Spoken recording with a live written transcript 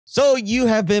So you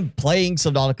have been playing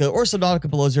Subnautica or Subnautica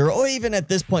Below Zero, or even at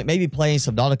this point, maybe playing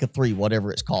Subnautica 3,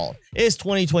 whatever it's called. It's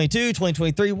 2022,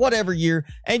 2023, whatever year,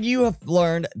 and you have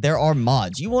learned there are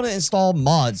mods. You want to install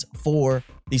mods for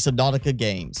the Subnautica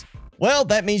games. Well,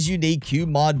 that means you need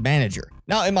QModManager.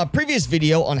 Now, in my previous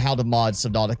video on how to mod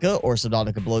Subnautica or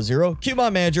Subnautica Below Zero,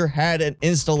 QModManager had an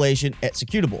installation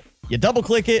executable. You double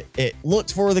click it, it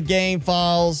looks for the game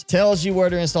files, tells you where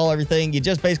to install everything. You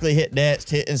just basically hit next,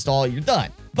 hit install, you're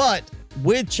done. But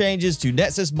with changes to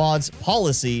NexusMods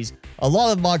policies, a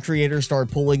lot of mod creators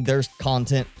started pulling their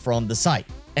content from the site.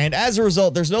 And as a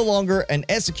result, there's no longer an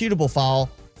executable file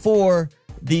for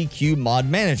the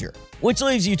QModManager, which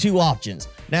leaves you two options.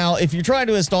 Now, if you're trying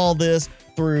to install this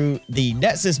through the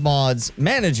NexusMods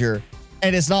manager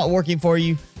and it's not working for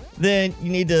you, then you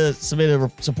need to submit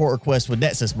a support request with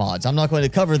NexusMods. I'm not going to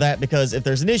cover that because if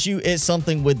there's an issue, it's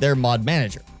something with their mod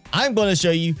manager. I'm going to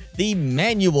show you the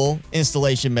manual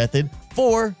installation method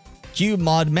for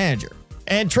QModManager.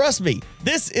 And trust me,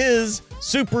 this is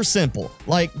super simple.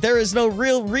 Like, there is no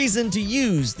real reason to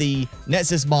use the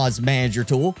NexusMods manager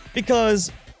tool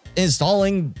because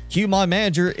installing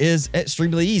QModManager is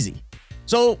extremely easy.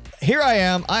 So here I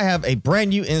am. I have a brand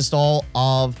new install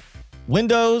of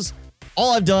Windows.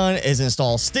 All I've done is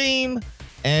install Steam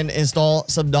and install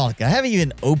Subnautica. I haven't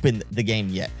even opened the game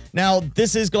yet. Now,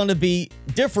 this is going to be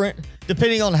different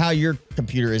depending on how your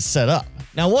computer is set up.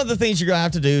 Now, one of the things you're going to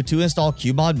have to do to install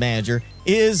QModManager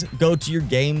is go to your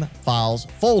game files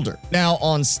folder. Now,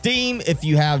 on Steam, if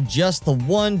you have just the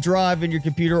one drive in your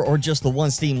computer or just the one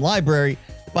Steam library,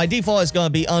 by default, it's going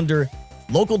to be under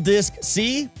local disk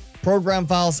C, program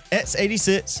files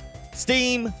x86,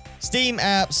 Steam, Steam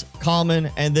apps,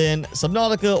 common, and then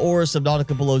Subnautica or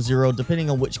Subnautica Below Zero, depending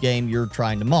on which game you're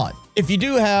trying to mod. If you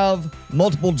do have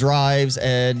multiple drives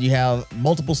and you have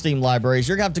multiple Steam libraries,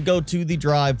 you're gonna have to go to the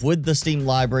drive with the Steam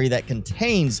library that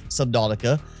contains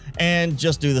Subnautica and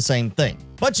just do the same thing.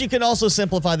 But you can also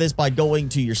simplify this by going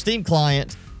to your Steam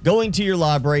client, going to your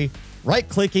library,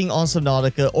 right-clicking on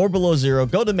Subnautica or Below Zero,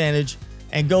 go to Manage,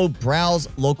 and go Browse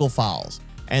Local Files.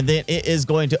 And then it is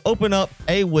going to open up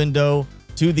a window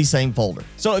to the same folder.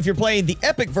 So if you're playing the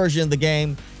Epic version of the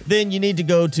game, then you need to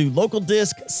go to local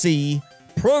disk C,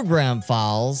 program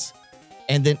files,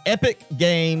 and then Epic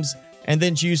Games, and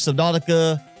then choose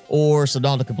Subnautica or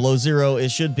Subnautica Below Zero. It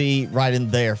should be right in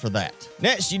there for that.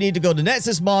 Next, you need to go to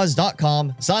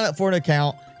nexusmods.com, sign up for an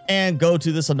account, and go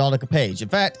to the Subnautica page. In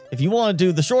fact, if you want to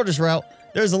do the shortest route,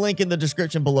 there's a link in the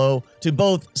description below to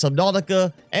both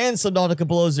Subnautica and Subnautica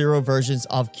Below Zero versions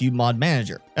of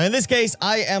QModManager. And in this case,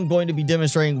 I am going to be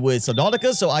demonstrating with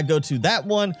Subnautica, so I go to that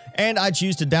one and I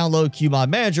choose to download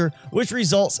QModManager, which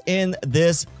results in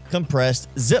this compressed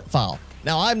zip file.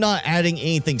 Now, I'm not adding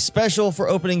anything special for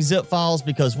opening zip files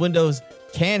because Windows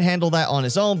can handle that on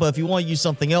its own, but if you want to use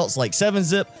something else like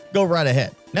 7-zip, go right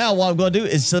ahead. Now, what I'm going to do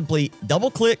is simply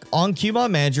double-click on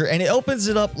QModManager and it opens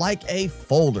it up like a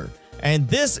folder. And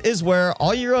this is where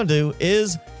all you're going to do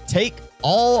is take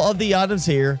all of the items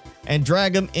here and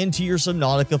drag them into your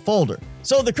Subnautica folder.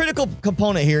 So the critical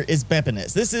component here is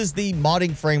Beppinets. This is the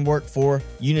modding framework for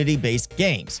Unity-based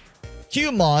games.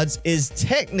 QMods is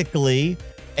technically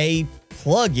a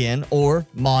plugin or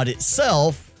mod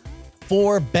itself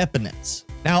for Beppinets.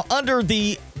 Now, under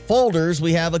the folders,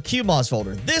 we have a QMods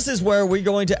folder. This is where we're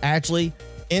going to actually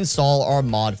install our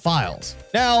mod files.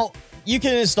 Now, you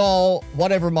can install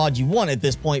whatever mod you want at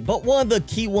this point, but one of the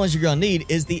key ones you're going to need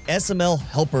is the SML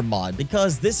helper mod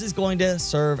because this is going to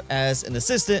serve as an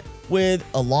assistant with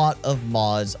a lot of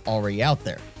mods already out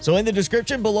there. So in the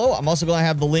description below, I'm also going to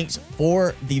have the links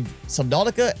for the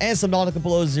Subnautica and Subnautica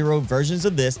Below Zero versions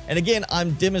of this. And again,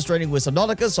 I'm demonstrating with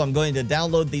Subnautica, so I'm going to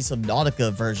download the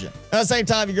Subnautica version. At the same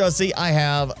time, you're going to see I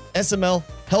have SML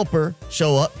helper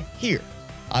show up here.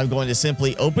 I'm going to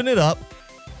simply open it up,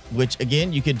 which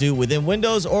again, you can do within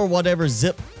Windows or whatever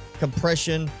zip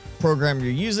compression program you're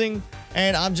using.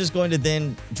 And I'm just going to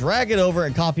then drag it over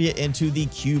and copy it into the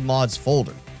QMods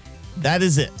folder. That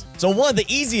is it. So one of the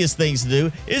easiest things to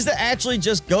do is to actually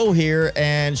just go here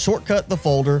and shortcut the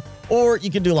folder, or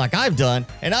you can do like I've done,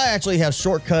 and I actually have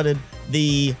shortcutted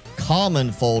the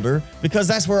common folder because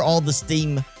that's where all the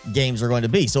Steam games are going to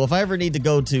be. So if I ever need to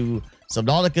go to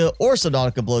Subnautica or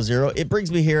Subnautica Below Zero, it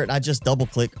brings me here and I just double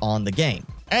click on the game.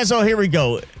 And so here we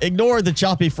go. Ignore the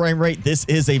choppy frame rate. This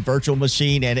is a virtual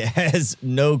machine and it has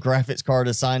no graphics card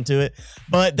assigned to it.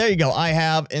 But there you go. I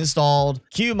have installed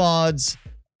QMods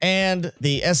and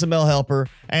the SML helper.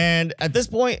 And at this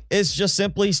point, it's just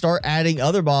simply start adding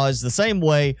other mods the same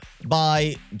way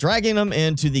by dragging them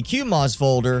into the QMods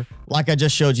folder like I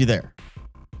just showed you there.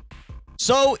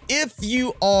 So if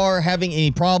you are having any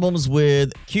problems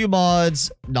with QMods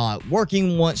not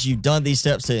working once you've done these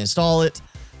steps to install it,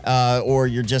 or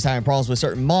you're just having problems with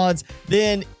certain mods,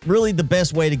 then really the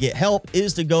best way to get help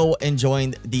is to go and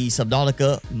join the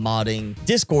Subnautica modding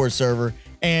Discord server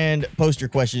and post your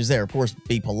questions there. Of course,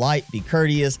 be polite, be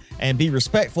courteous, and be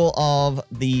respectful of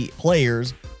the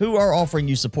players who are offering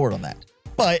you support on that.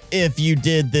 But if you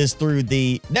did this through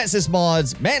the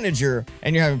NexusMods manager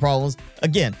and you're having problems,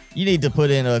 again, you need to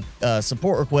put in a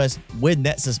support request with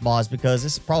NexusMods because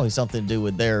it's probably something to do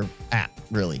with their app,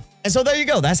 really. And so there you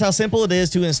go. That's how simple it is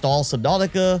to install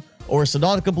Subnautica or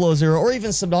Subnautica Below Zero or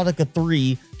even Subnautica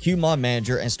 3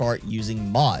 QModManager and start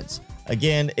using mods.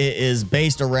 Again, it is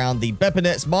based around the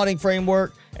Bepanet's modding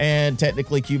framework, and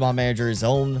technically QModManager is its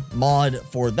own mod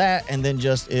for that, and then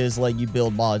just is letting you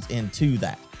build mods into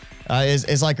that.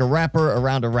 It's like a wrapper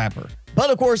around a wrapper. But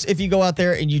of course, if you go out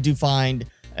there and you do find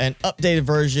an updated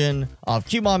version of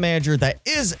QModManager that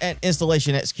is an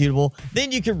installation executable,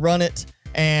 then you can run it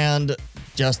and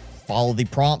just follow the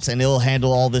prompts and it'll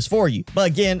handle all this for you. But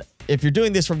again, if you're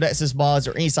doing this from NexusMods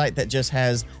or any site that just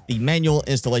has the manual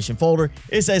installation folder,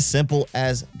 it's as simple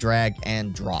as drag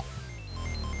and drop.